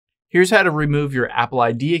Here's how to remove your Apple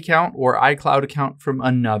ID account or iCloud account from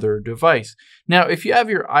another device. Now, if you have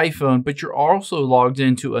your iPhone, but you're also logged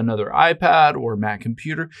into another iPad or Mac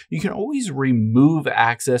computer, you can always remove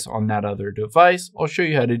access on that other device. I'll show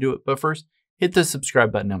you how to do it, but first, hit the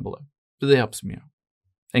subscribe button down below. It really helps me out.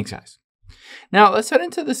 Thanks, guys. Now, let's head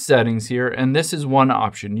into the settings here, and this is one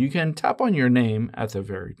option. You can tap on your name at the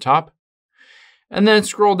very top, and then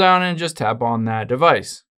scroll down and just tap on that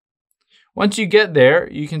device. Once you get there,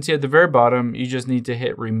 you can see at the very bottom, you just need to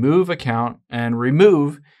hit remove account and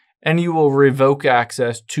remove, and you will revoke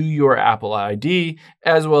access to your Apple ID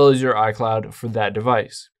as well as your iCloud for that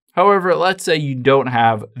device. However, let's say you don't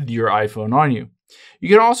have your iPhone on you. You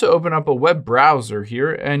can also open up a web browser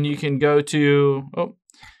here, and you can go to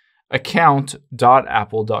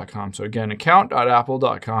account.apple.com. So again,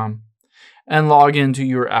 account.apple.com, and log into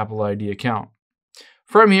your Apple ID account.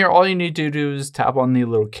 From here, all you need to do is tap on the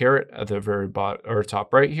little caret at the very bottom or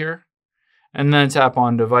top right here, and then tap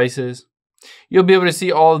on devices. You'll be able to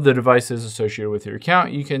see all of the devices associated with your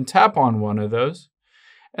account. You can tap on one of those,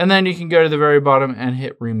 and then you can go to the very bottom and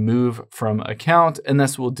hit remove from account, and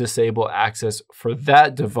this will disable access for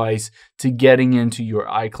that device to getting into your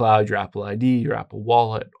iCloud, your Apple ID, your Apple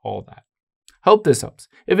Wallet, all that. Hope this helps.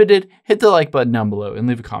 If it did, hit the like button down below and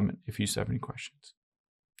leave a comment if you have any questions.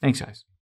 Thanks, guys.